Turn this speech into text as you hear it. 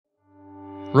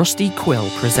Rusty Quill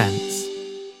presents.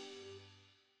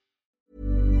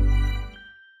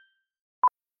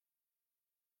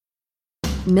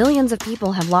 Millions of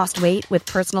people have lost weight with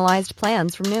personalized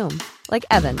plans from Noom. Like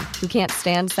Evan, who can't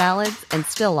stand salads and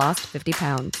still lost 50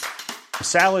 pounds.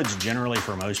 Salads generally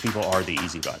for most people are the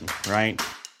easy button, right?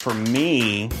 For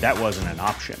me, that wasn't an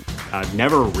option. I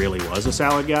never really was a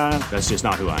salad guy. That's just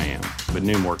not who I am. But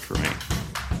Noom worked for me.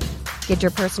 Get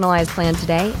your personalized plan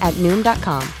today at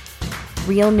Noom.com.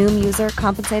 Real Noom user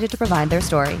compensated to provide their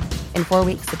story. In 4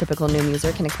 weeks, the typical Noom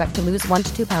user can expect to lose 1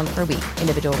 to 2 pounds per week.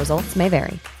 Individual results may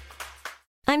vary.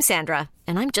 I'm Sandra,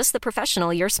 and I'm just the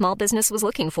professional your small business was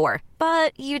looking for.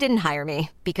 But you didn't hire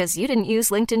me because you didn't use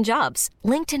LinkedIn Jobs.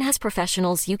 LinkedIn has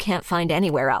professionals you can't find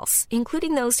anywhere else,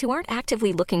 including those who aren't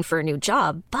actively looking for a new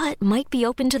job, but might be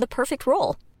open to the perfect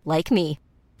role, like me.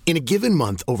 In a given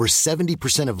month, over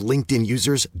 70% of LinkedIn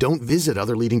users don't visit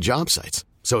other leading job sites.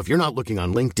 So if you're not looking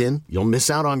on LinkedIn, you'll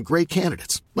miss out on great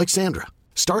candidates like Sandra.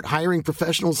 Start hiring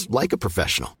professionals like a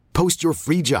professional. Post your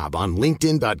free job on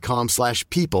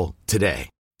linkedin.com/people today.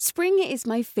 Spring is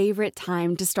my favorite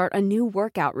time to start a new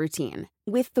workout routine.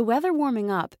 With the weather warming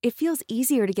up, it feels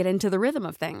easier to get into the rhythm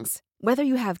of things. Whether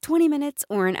you have 20 minutes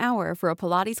or an hour for a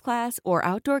Pilates class or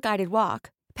outdoor guided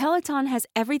walk, Peloton has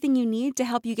everything you need to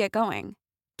help you get going.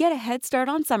 Get a head start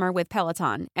on summer with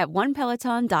Peloton at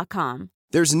onepeloton.com.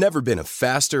 There's never been a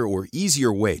faster or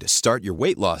easier way to start your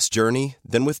weight loss journey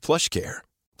than with PlushCare.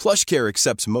 PlushCare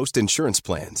accepts most insurance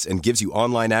plans and gives you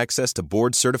online access to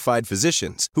board-certified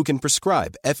physicians who can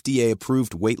prescribe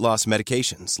FDA-approved weight loss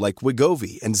medications like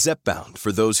Wegovy and Zepbound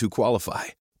for those who qualify.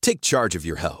 Take charge of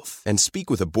your health and speak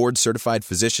with a board-certified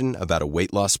physician about a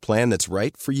weight loss plan that's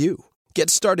right for you. Get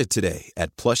started today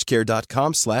at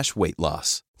plushcare.com/weight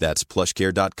loss. That's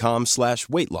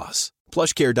plushcare.com/weight loss.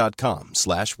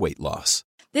 plushcare.com/weight loss.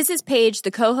 This is Paige,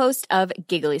 the co-host of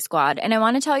Giggly Squad, and I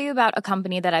want to tell you about a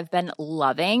company that I've been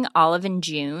loving, Olive &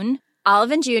 June.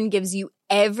 Olive & June gives you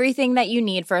everything that you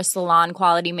need for a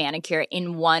salon-quality manicure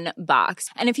in one box.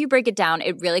 And if you break it down,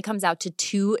 it really comes out to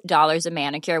 $2 a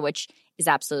manicure, which is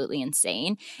absolutely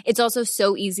insane. It's also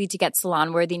so easy to get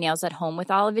salon-worthy nails at home with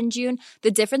Olive & June.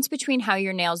 The difference between how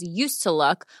your nails used to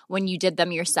look when you did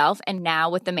them yourself and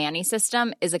now with the Mani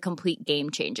system is a complete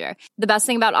game changer. The best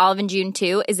thing about Olive & June,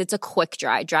 too, is it's a quick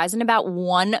dry. Dries in about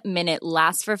 1 minute,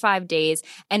 lasts for 5 days,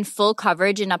 and full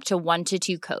coverage in up to 1 to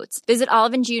 2 coats. Visit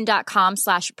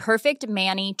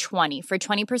oliveandjune.com/perfectmani20 for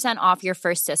 20% off your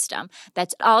first system.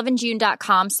 That's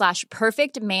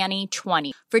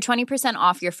oliveandjune.com/perfectmani20 for 20%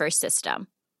 off your first system.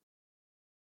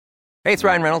 Hey, it's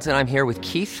Ryan Reynolds, and I'm here with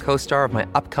Keith, co-star of my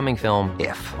upcoming film,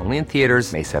 If, only in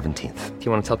theaters May 17th. Do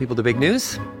you want to tell people the big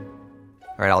news?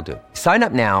 All right, I'll do it. Sign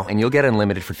up now and you'll get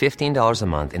unlimited for $15 a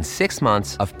month and 6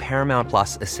 months of Paramount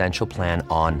Plus Essential Plan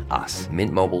on us.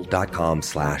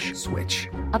 MintMobile.com/switch.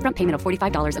 Upfront payment of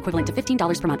 $45 equivalent to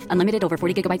 $15 per month. Unlimited over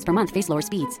 40 gigabytes per month. Face lower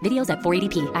speeds. Videos at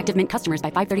 480p. Active Mint customers by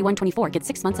 531.24 get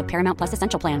 6 months of Paramount Plus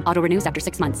Essential Plan. Auto renews after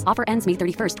 6 months. Offer ends May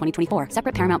 31st, 2024.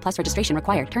 Separate Paramount Plus registration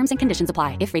required. Terms and conditions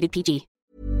apply if rated PG.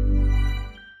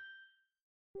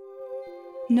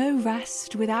 No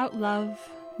rest without love.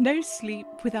 No sleep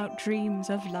without dreams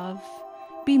of love.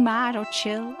 Be mad or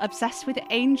chill, obsessed with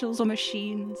angels or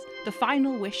machines. The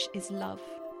final wish is love.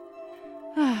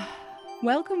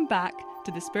 Welcome back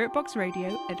to the Spirit Box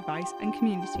Radio Advice and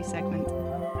Community segment.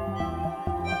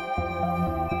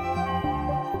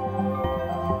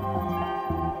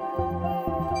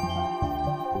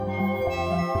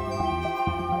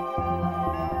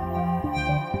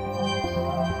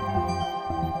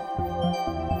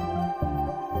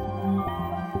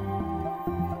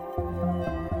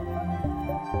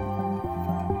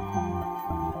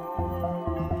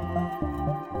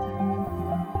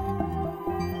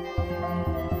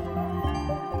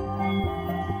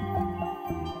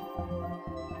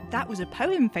 That was a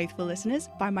poem, faithful listeners,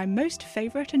 by my most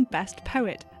favourite and best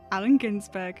poet, Allen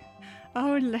Ginsberg.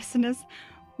 Oh, listeners,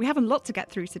 we have a lot to get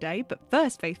through today, but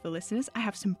first, faithful listeners, I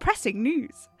have some pressing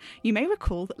news. You may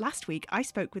recall that last week I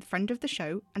spoke with friend of the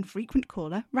show and frequent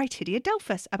caller, Rytidia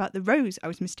Delphus, about the rose I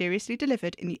was mysteriously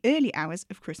delivered in the early hours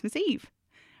of Christmas Eve.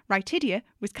 Rytidia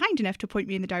was kind enough to point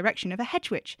me in the direction of a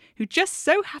hedge witch, who just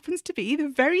so happens to be the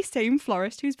very same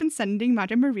florist who's been sending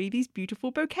Madame Marie these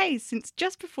beautiful bouquets since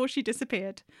just before she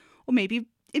disappeared, or maybe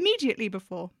immediately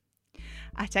before.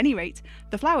 At any rate,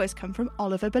 the flowers come from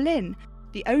Oliver Berlin,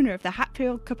 the owner of the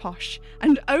Hatfield Capoche,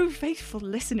 and oh, faithful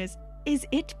listeners, is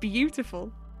it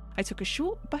beautiful! I took a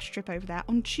short bus trip over there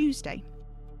on Tuesday.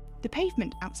 The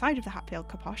pavement outside of the Hatfield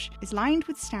Capoche is lined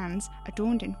with stands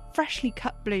adorned in freshly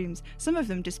cut blooms, some of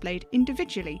them displayed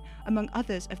individually, among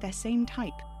others of their same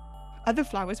type. Other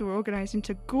flowers were organised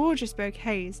into gorgeous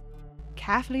bouquets,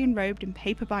 carefully enrobed in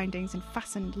paper bindings and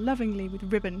fastened lovingly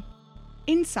with ribbon.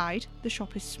 Inside, the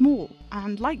shop is small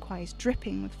and likewise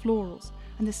dripping with florals,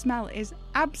 and the smell is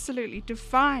absolutely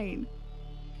divine.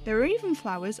 There are even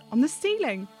flowers on the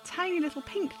ceiling, tiny little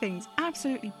pink things,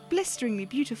 absolutely blisteringly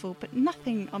beautiful, but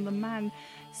nothing on the man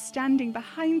standing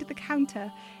behind the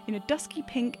counter in a dusky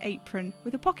pink apron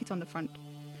with a pocket on the front.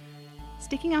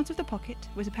 Sticking out of the pocket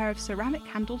was a pair of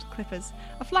ceramic-handled clippers,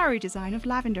 a flowery design of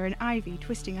lavender and ivy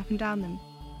twisting up and down them.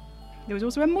 There was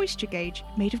also a moisture gauge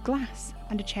made of glass,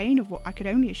 and a chain of what I could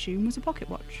only assume was a pocket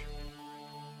watch.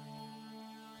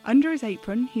 Under his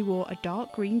apron, he wore a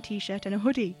dark green t-shirt and a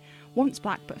hoodie, once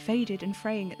black but faded and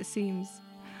fraying at the seams.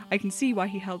 I can see why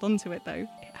he held onto it though.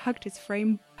 It hugged his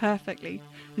frame perfectly,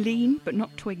 lean but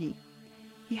not twiggy.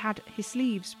 He had his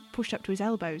sleeves pushed up to his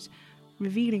elbows,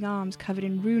 revealing arms covered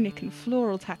in runic and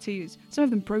floral tattoos, some of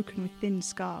them broken with thin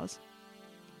scars.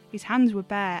 His hands were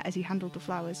bare as he handled the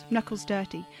flowers, knuckles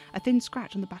dirty, a thin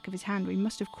scratch on the back of his hand where he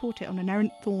must have caught it on an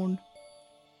errant thorn.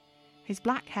 His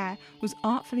black hair was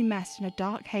artfully messed in a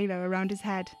dark halo around his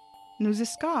head, and there was a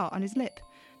scar on his lip,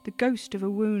 the ghost of a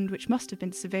wound which must have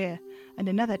been severe, and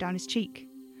another down his cheek.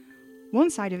 One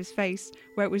side of his face,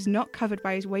 where it was not covered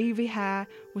by his wavy hair,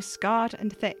 was scarred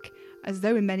and thick, as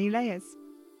though in many layers.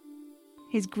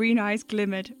 His green eyes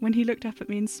glimmered when he looked up at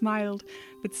me and smiled,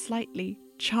 with slightly,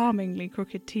 charmingly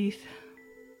crooked teeth.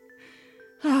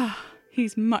 Ah,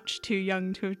 he's much too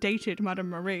young to have dated Madame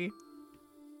Marie.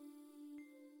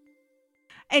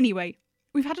 Anyway,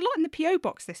 we've had a lot in the PO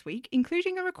box this week,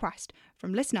 including a request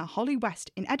from listener Holly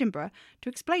West in Edinburgh to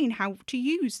explain how to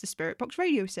use the Spirit Box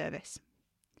radio service.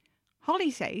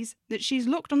 Holly says that she's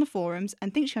looked on the forums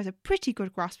and thinks she has a pretty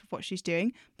good grasp of what she's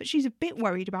doing, but she's a bit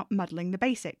worried about muddling the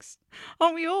basics.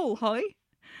 Aren't we all, Holly?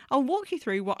 I'll walk you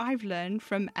through what I've learned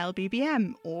from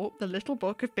LBBM, or the Little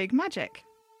Book of Big Magic.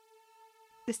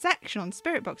 The section on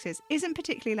Spirit Boxes isn't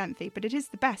particularly lengthy, but it is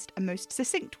the best and most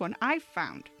succinct one I've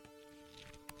found.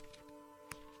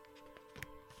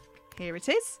 Here it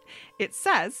is. It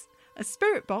says, a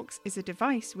Spirit Box is a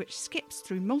device which skips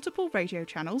through multiple radio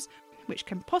channels which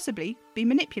can possibly be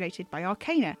manipulated by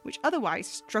arcana, which otherwise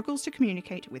struggles to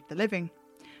communicate with the living.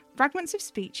 Fragments of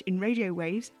speech in radio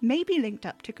waves may be linked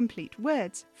up to complete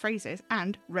words, phrases,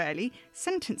 and, rarely,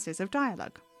 sentences of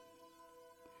dialogue.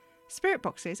 Spirit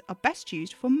boxes are best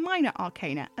used for minor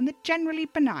arcana and they're generally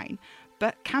benign,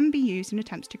 but can be used in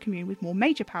attempts to commune with more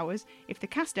major powers if the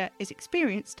caster is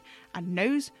experienced and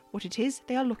knows what it is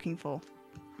they are looking for.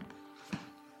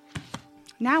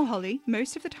 Now, Holly,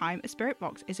 most of the time a spirit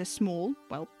box is a small,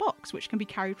 box which can be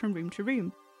carried from room to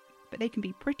room, but they can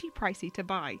be pretty pricey to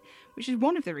buy, which is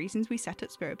one of the reasons we set up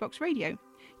Spirit Box Radio.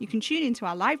 You can tune into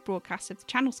our live broadcast of the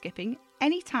channel skipping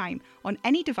anytime on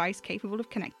any device capable of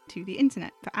connecting to the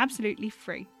internet for absolutely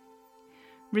free.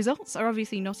 Results are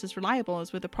obviously not as reliable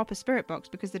as with a proper Spirit Box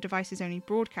because the device is only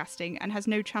broadcasting and has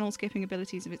no channel skipping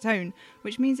abilities of its own,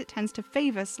 which means it tends to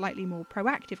favour slightly more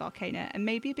proactive arcana and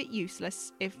may be a bit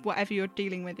useless if whatever you're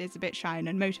dealing with is a bit shy and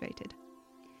unmotivated.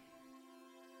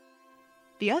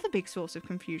 The other big source of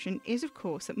confusion is, of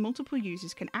course, that multiple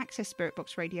users can access Spirit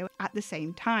Box Radio at the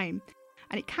same time,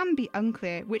 and it can be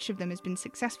unclear which of them has been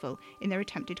successful in their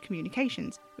attempted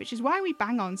communications, which is why we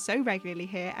bang on so regularly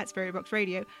here at Spirit Box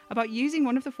Radio about using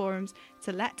one of the forums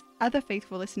to let other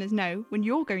faithful listeners know when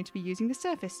you're going to be using the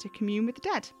service to commune with the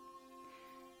dead.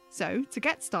 So, to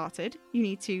get started, you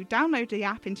need to download the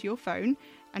app into your phone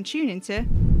and tune into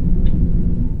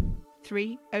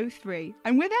 303,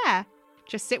 and we're there!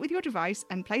 Just sit with your device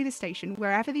and play the station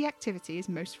wherever the activity is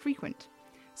most frequent.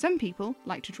 Some people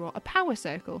like to draw a power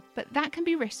circle, but that can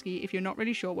be risky if you're not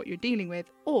really sure what you're dealing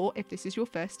with, or if this is your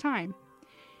first time.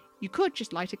 You could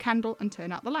just light a candle and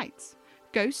turn out the lights.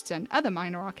 Ghosts and other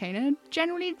minor arcana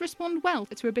generally respond well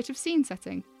to a bit of scene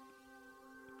setting.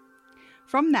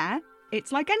 From there,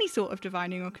 it's like any sort of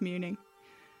divining or communing.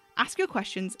 Ask your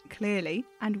questions clearly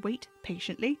and wait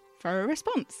patiently for a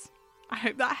response. I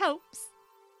hope that helps.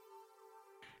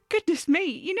 Goodness me,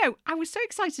 you know, I was so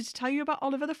excited to tell you about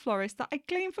Oliver the florist that I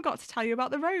clean forgot to tell you about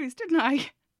the rose, didn't I?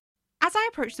 As I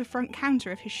approached the front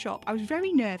counter of his shop, I was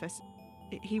very nervous.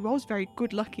 He was very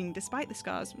good-looking despite the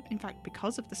scars, in fact,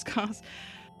 because of the scars.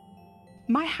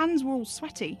 My hands were all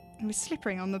sweaty and was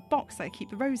slippering on the box that I keep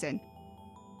the rose in.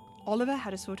 Oliver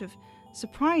had a sort of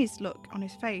surprised look on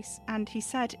his face, and he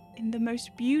said in the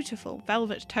most beautiful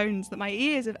velvet tones that my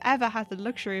ears have ever had the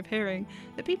luxury of hearing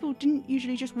that people didn't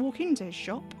usually just walk into his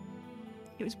shop.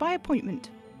 It was by appointment.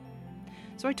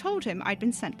 So I told him I'd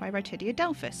been sent by Rytidia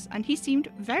Delphus, and he seemed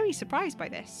very surprised by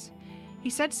this. He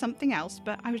said something else,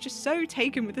 but I was just so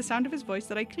taken with the sound of his voice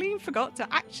that I clean forgot to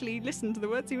actually listen to the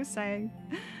words he was saying.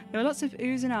 There were lots of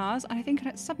oohs and ahs, and I think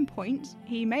at some point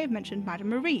he may have mentioned Madame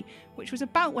Marie, which was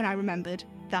about when I remembered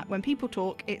that when people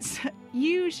talk, it's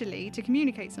usually to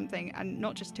communicate something and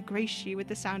not just to grace you with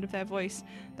the sound of their voice,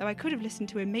 though I could have listened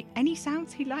to him make any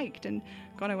sounds he liked and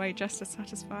gone away just as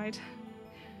satisfied.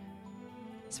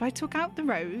 So I took out the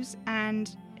rose,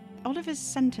 and Oliver's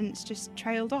sentence just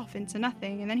trailed off into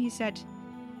nothing, and then he said,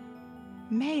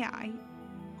 "May I?"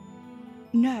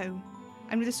 "No."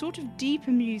 And with a sort of deep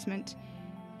amusement,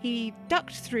 he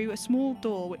ducked through a small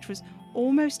door which was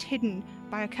almost hidden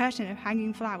by a curtain of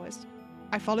hanging flowers.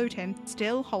 I followed him,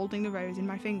 still holding the rose in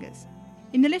my fingers.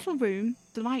 In the little room,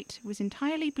 the light was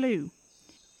entirely blue.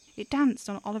 It danced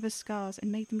on Oliver's scars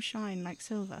and made them shine like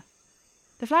silver.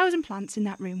 The flowers and plants in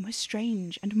that room were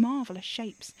strange and marvellous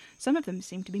shapes. Some of them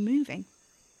seemed to be moving.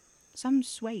 Some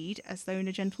swayed as though in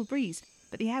a gentle breeze,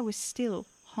 but the air was still,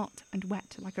 hot and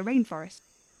wet like a rainforest,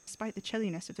 despite the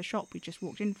chilliness of the shop we just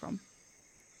walked in from.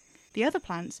 The other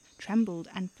plants trembled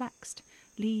and flexed,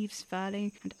 leaves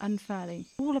furling and unfurling,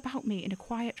 all about me in a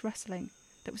quiet rustling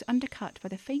that was undercut by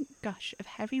the faint gush of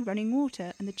heavy running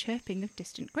water and the chirping of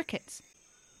distant crickets.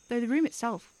 Though the room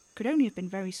itself could only have been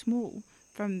very small,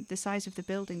 from the size of the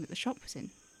building that the shop was in.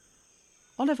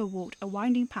 Oliver walked a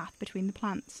winding path between the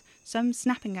plants, some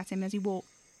snapping at him as he walked.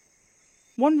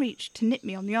 One reached to nip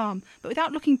me on the arm, but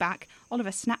without looking back,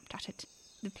 Oliver snapped at it.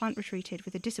 The plant retreated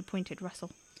with a disappointed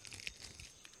rustle.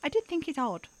 I did think it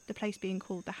odd, the place being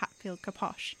called the Hatfield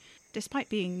Capoche, despite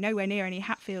being nowhere near any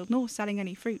Hatfield nor selling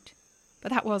any fruit.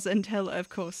 But that was until, of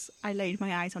course, I laid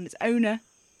my eyes on its owner,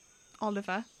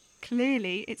 Oliver.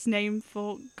 Clearly it's named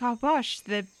for Capoche,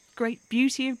 the great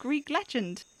beauty of Greek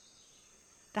legend.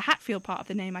 The Hatfield part of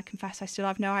the name, I confess I still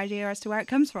have no idea as to where it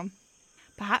comes from.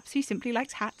 Perhaps he simply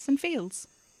likes hats and fields.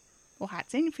 Or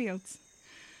hats in fields.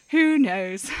 Who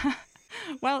knows?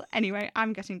 Well, anyway,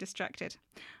 I'm getting distracted.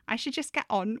 I should just get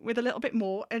on with a little bit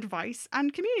more advice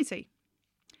and community.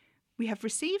 We have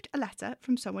received a letter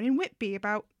from someone in Whitby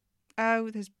about... Oh,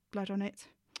 there's blood on it.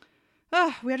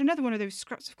 We had another one of those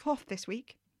scraps of cloth this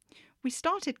week. We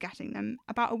started getting them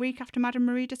about a week after Madame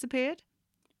Marie disappeared.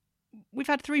 We've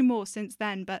had 3 more since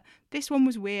then, but this one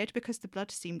was weird because the blood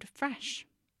seemed fresh.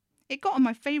 It got on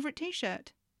my favourite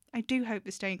t-shirt. I do hope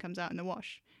the stain comes out in the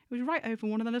wash. It was right over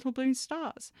one of the little blue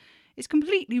stars. It's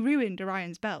completely ruined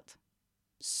Orion's belt.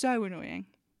 So annoying.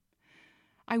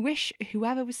 I wish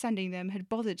whoever was sending them had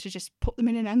bothered to just put them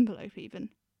in an envelope even.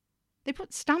 They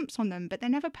put stamps on them, but they're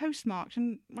never postmarked,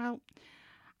 and, well,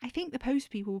 I think the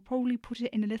post people would probably put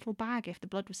it in a little bag if the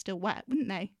blood was still wet, wouldn't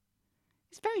they?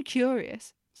 It's very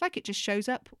curious. It's like it just shows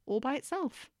up all by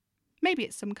itself. Maybe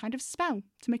it's some kind of spell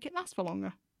to make it last for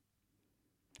longer.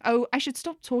 Oh, I should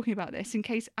stop talking about this in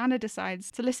case Anna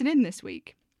decides to listen in this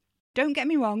week. Don't get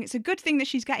me wrong, it's a good thing that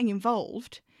she's getting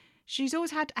involved. She's always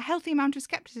had a healthy amount of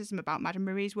scepticism about Madame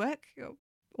Marie's work,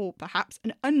 or perhaps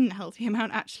an unhealthy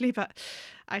amount actually, but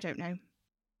I don't know.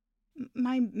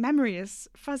 My memory is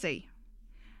fuzzy.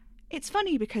 It's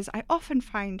funny because I often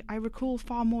find I recall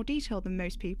far more detail than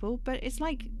most people, but it's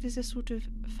like there's a sort of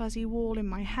fuzzy wall in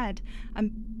my head,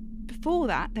 and before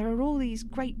that there are all these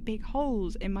great big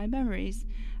holes in my memories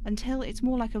until it's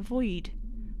more like a void,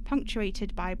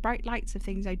 punctuated by bright lights of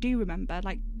things I do remember,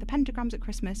 like the pentagrams at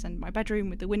Christmas and my bedroom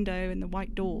with the window and the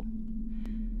white door.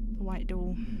 The white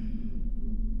door.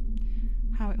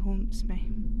 How it haunts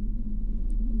me.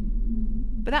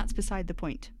 But that's beside the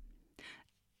point.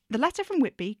 The letter from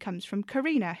Whitby comes from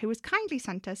Karina, who has kindly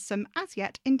sent us some as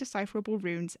yet indecipherable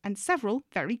runes and several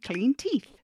very clean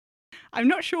teeth. I'm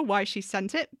not sure why she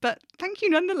sent it, but thank you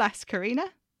nonetheless, Karina.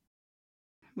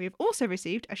 We have also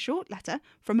received a short letter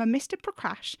from a Mr.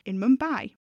 Prakash in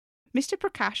Mumbai. Mr.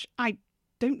 Prakash, I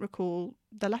don't recall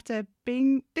the letter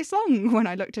being this long when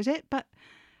I looked at it, but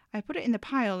I put it in the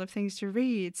pile of things to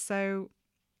read, so...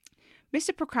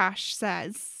 Mr. Prakash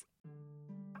says...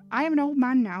 I am an old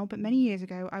man now, but many years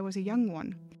ago I was a young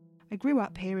one. I grew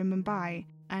up here in Mumbai,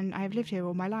 and I have lived here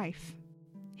all my life.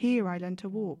 Here I learned to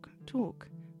walk, talk,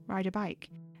 ride a bike,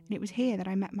 and it was here that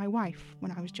I met my wife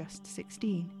when I was just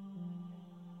 16.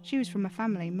 She was from a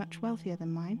family much wealthier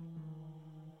than mine.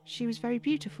 She was very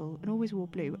beautiful and always wore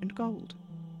blue and gold.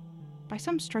 By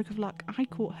some stroke of luck, I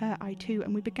caught her eye too,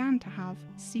 and we began to have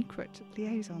secret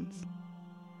liaisons.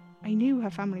 I knew her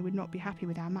family would not be happy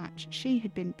with our match. She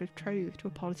had been betrothed to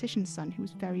a politician's son who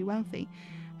was very wealthy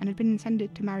and had been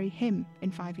intended to marry him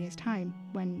in 5 years' time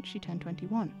when she turned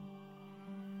 21.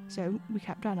 So we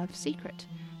kept our love secret,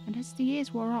 and as the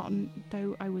years wore on,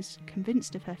 though I was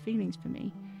convinced of her feelings for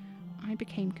me, I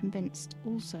became convinced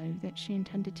also that she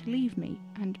intended to leave me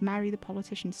and marry the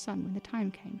politician's son when the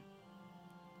time came.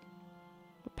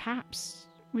 But perhaps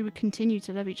we would continue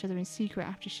to love each other in secret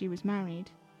after she was married.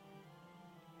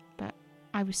 But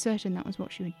I was certain that was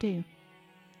what she would do.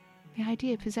 The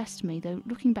idea possessed me, though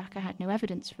looking back I had no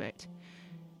evidence for it.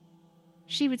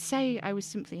 She would say I was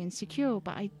simply insecure,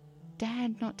 but I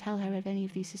dared not tell her of any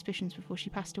of these suspicions before she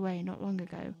passed away not long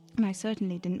ago, and I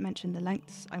certainly didn't mention the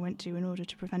lengths I went to in order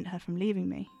to prevent her from leaving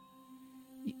me.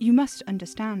 You must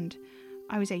understand,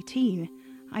 I was 18.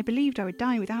 I believed I would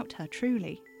die without her,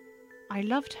 truly. I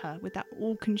loved her with that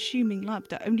all-consuming love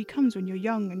that only comes when you're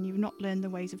young and you've not learned the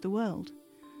ways of the world.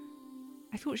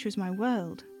 I thought she was my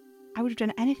world. I would have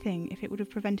done anything if it would have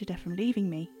prevented her from leaving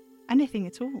me. Anything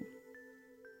at all.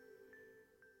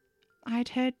 I had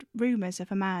heard rumours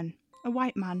of a man, a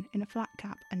white man in a flat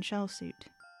cap and shell suit.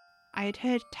 I had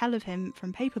heard tell of him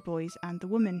from paper boys and the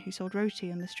woman who sold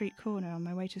roti on the street corner on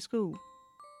my way to school.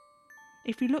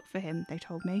 If you look for him, they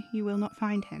told me, you will not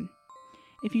find him.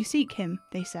 If you seek him,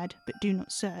 they said, but do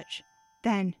not search,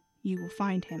 then you will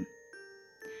find him.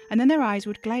 And then their eyes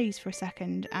would glaze for a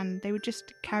second, and they would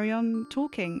just carry on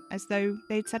talking as though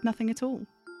they'd said nothing at all.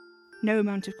 No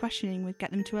amount of questioning would get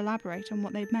them to elaborate on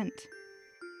what they'd meant.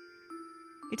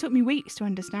 It took me weeks to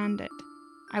understand it.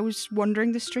 I was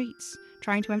wandering the streets,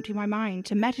 trying to empty my mind,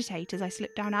 to meditate as I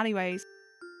slipped down alleyways.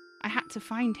 I had to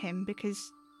find him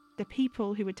because the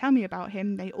people who would tell me about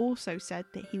him, they also said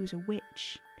that he was a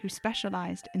witch who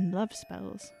specialised in love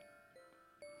spells.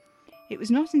 It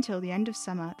was not until the end of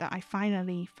summer that I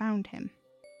finally found him.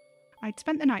 I'd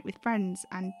spent the night with friends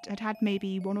and had had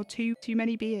maybe one or two too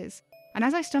many beers, and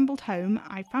as I stumbled home,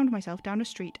 I found myself down a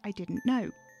street I didn't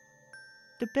know.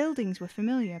 The buildings were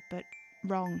familiar, but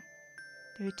wrong.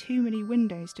 There were too many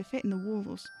windows to fit in the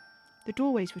walls. The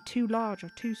doorways were too large or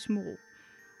too small,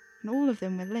 and all of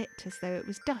them were lit as though it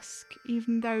was dusk,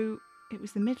 even though it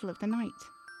was the middle of the night.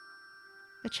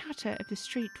 The chatter of the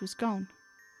street was gone,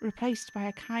 replaced by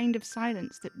a kind of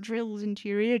silence that drills into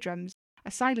your eardrums,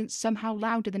 a silence somehow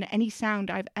louder than any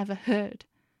sound I've ever heard.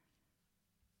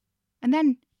 And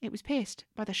then it was pierced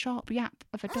by the sharp yap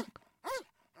of a dog.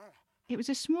 It was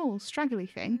a small, straggly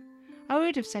thing. I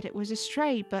would have said it was a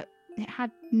stray, but it had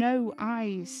no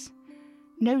eyes.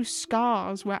 No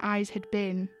scars where eyes had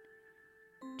been.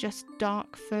 Just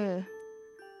dark fur.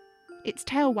 Its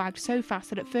tail wagged so fast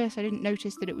that at first I didn't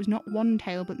notice that it was not one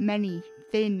tail but many,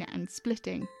 thin and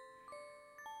splitting.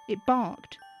 It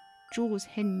barked, jaws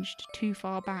hinged too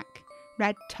far back,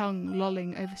 red tongue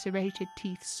lolling over serrated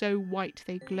teeth so white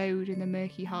they glowed in the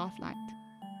murky half-light.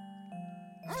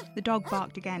 The dog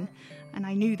barked again, and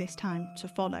I knew this time to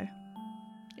follow.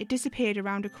 It disappeared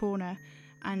around a corner,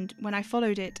 and when I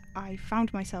followed it, I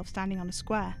found myself standing on a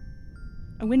square.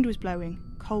 A wind was blowing,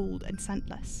 cold and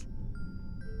scentless.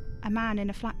 A man in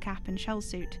a flat cap and shell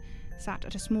suit sat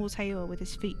at a small table with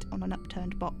his feet on an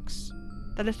upturned box.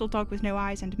 The little dog with no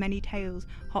eyes and many tails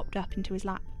hopped up into his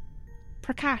lap.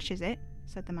 "Prakash, is it?"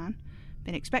 said the man.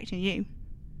 "Been expecting you."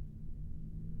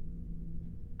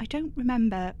 I don't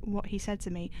remember what he said to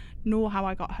me, nor how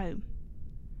I got home.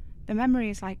 The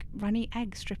memory is like runny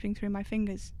eggs dripping through my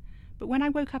fingers, but when I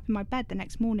woke up in my bed the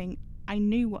next morning, I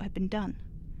knew what had been done,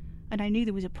 and I knew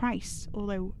there was a price,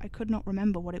 although I could not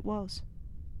remember what it was.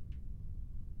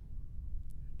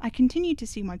 I continued to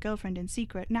see my girlfriend in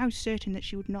secret, now certain that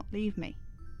she would not leave me,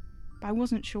 but I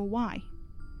wasn't sure why.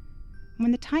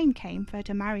 When the time came for her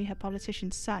to marry her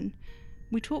politician's son,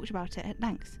 we talked about it at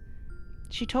length.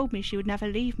 She told me she would never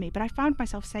leave me, but I found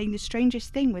myself saying the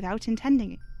strangest thing without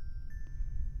intending it.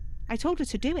 I told her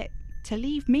to do it, to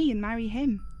leave me and marry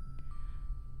him.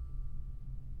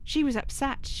 She was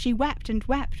upset. She wept and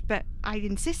wept, but I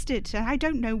insisted, and I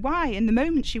don't know why. And the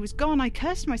moment she was gone, I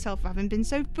cursed myself for having been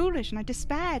so foolish, and I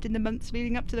despaired in the months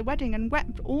leading up to the wedding and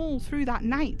wept all through that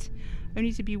night,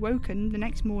 only to be woken the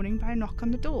next morning by a knock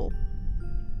on the door.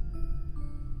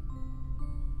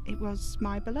 It was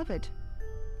my beloved.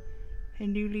 Her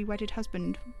newly wedded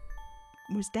husband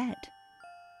was dead.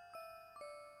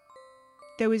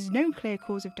 There was no clear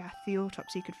cause of death the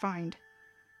autopsy could find.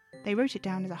 They wrote it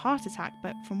down as a heart attack,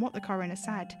 but from what the coroner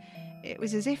said, it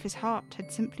was as if his heart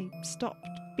had simply stopped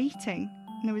beating,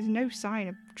 and there was no sign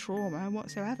of trauma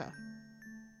whatsoever.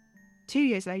 2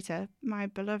 years later, my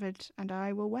beloved and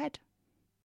I were wed.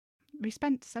 We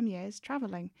spent some years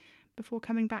travelling before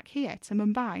coming back here to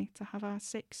Mumbai to have our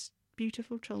 6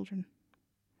 beautiful children.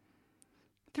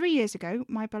 3 years ago,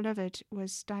 my beloved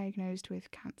was diagnosed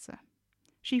with cancer.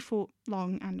 She fought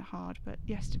long and hard, but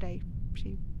yesterday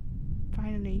she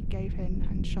finally gave in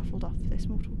and shuffled off this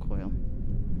mortal coil.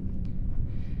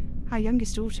 Our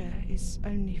youngest daughter is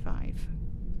only 5.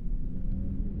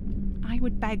 I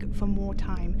would beg for more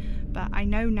time, but I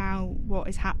know now what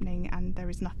is happening and there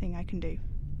is nothing I can do.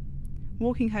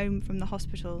 Walking home from the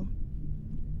hospital,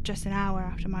 just an hour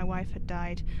after my wife had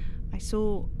died, I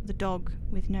saw the dog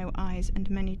with no eyes and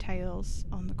many tails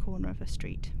on the corner of a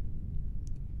street.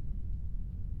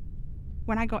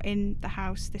 When I got in the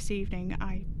house this evening,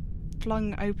 I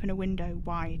flung open a window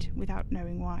wide without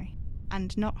knowing why,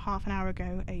 and not half an hour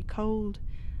ago a cold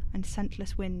and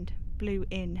scentless wind blew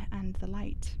in, and the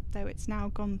light, though it's now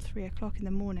gone 3 o'clock in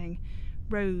the morning,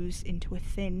 rose into a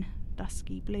thin,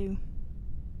 dusky blue.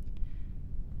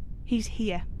 He's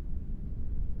here.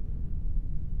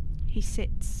 He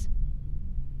sits.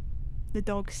 The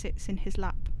dog sits in his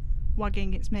lap,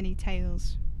 wagging its many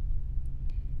tails.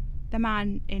 The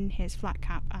man in his flat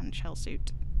cap and shell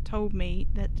suit told me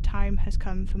that the time has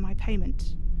come for my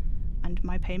payment, and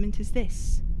my payment is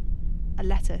this: a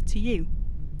letter to you,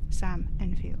 Sam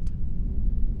Enfield.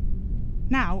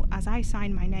 Now, as I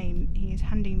sign my name, he is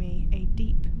handing me a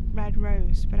deep red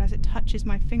rose, but as it touches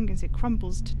my fingers it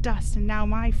crumbles to dust, and now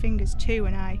my fingers too,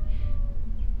 and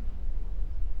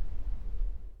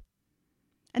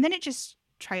then it just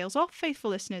trails off, faithful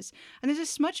listeners, and there's a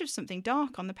smudge of something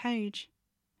dark on the page.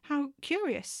 How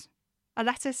curious. A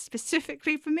letter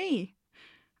specifically for me.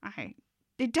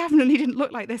 It definitely didn't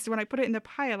look like this when I put it in the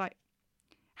pile.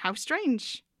 How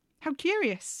strange. How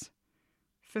curious.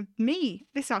 For me,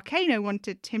 this Arcano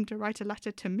wanted him to write a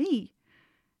letter to me.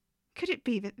 Could it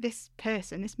be that this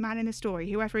person, this man in the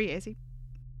story, whoever he is,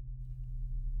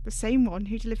 the same one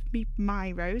who delivered me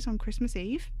my rose on Christmas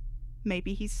Eve?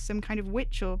 Maybe he's some kind of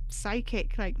witch or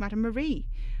psychic like Madame Marie.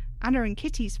 Anna and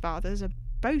Kitty's fathers are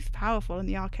both powerful in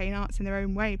the arcane arts in their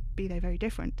own way, be they very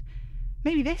different.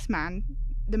 Maybe this man,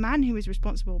 the man who is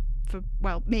responsible for,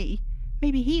 well, me,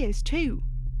 maybe he is too.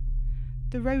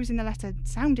 The rose in the letter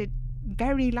sounded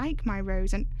very like my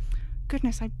rose, and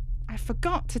goodness, I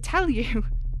forgot to tell you.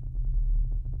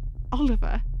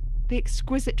 Oliver, the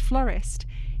exquisite florist,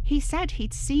 he said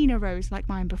he'd seen a rose like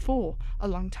mine before, a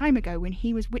long time ago when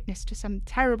he was witness to some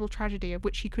terrible tragedy of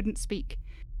which he couldn't speak.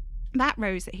 That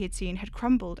rose that he had seen had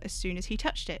crumbled as soon as he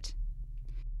touched it.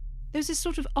 There was a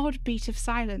sort of odd beat of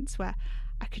silence where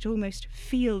I could almost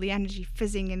feel the energy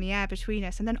fizzing in the air between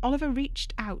us, and then Oliver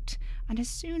reached out, and as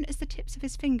soon as the tips of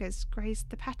his fingers grazed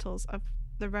the petals of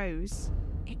the rose,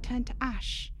 it turned to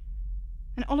ash.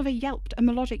 And Oliver yelped a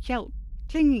melodic yelp,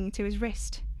 clinging to his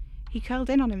wrist. He curled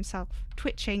in on himself,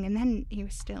 twitching, and then he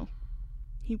was still.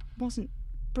 He wasn't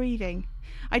breathing.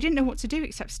 I didn't know what to do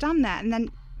except stand there, and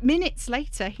then minutes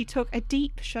later he took a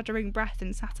deep, shuddering breath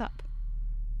and sat up.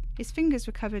 His fingers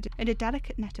were covered in a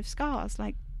delicate net of scars,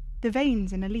 like the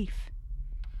veins in a leaf.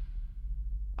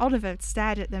 Oliver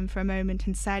stared at them for a moment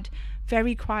and said,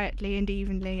 very quietly and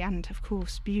evenly, and, of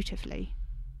course, beautifully,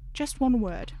 just one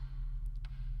word: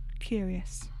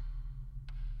 curious.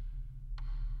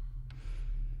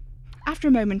 After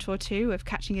a moment or two of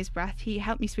catching his breath, he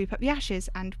helped me sweep up the ashes,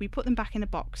 and we put them back in the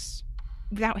box,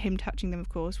 without him touching them, of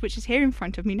course, which is here in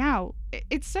front of me now.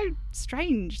 It's so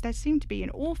strange. There seemed to be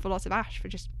an awful lot of ash for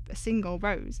just a single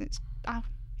rose.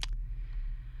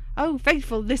 Oh,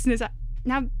 faithful listeners,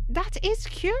 now that is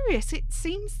curious. It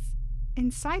seems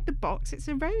inside the box it's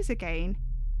a rose again.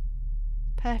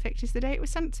 Perfect as the day it was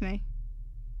sent to me.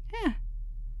 Yeah,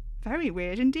 very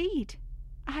weird indeed.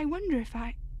 I wonder if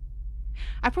I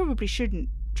probably shouldn't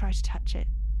try to touch it,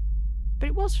 but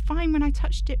it was fine when I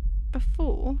touched it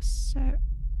before, so...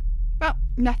 Well,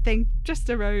 nothing, just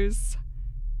a rose.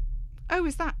 Oh,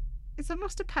 is that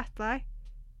not a petal?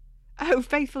 Oh,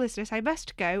 faithful listeners, I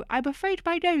must go. I'm afraid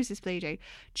my nose is bleeding.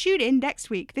 Tune in next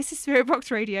week. This is Spirit Box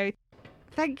Radio.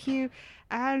 Thank you,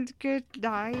 and good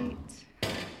night.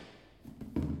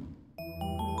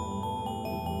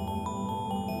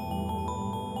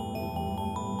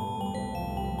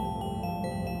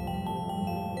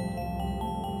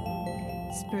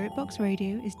 Spirit Box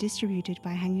Radio is distributed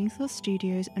by Hanging Sloth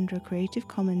Studios under a Creative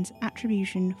Commons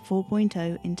Attribution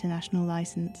 4.0 international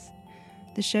license.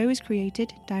 The show is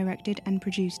created, directed and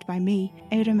produced by me,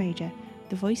 Ada Major,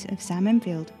 the voice of Sam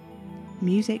Enfield.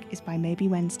 Music is by Maybe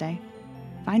Wednesday.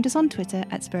 Find us on Twitter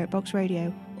at Spirit Box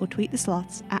Radio or tweet the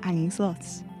sloths at Hanging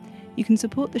Sloths. You can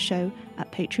support the show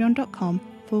at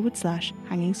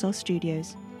patreon.com/Hanging Sloth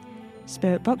Studios.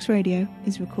 Spirit Box Radio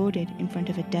is recorded in front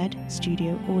of a dead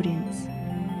studio audience.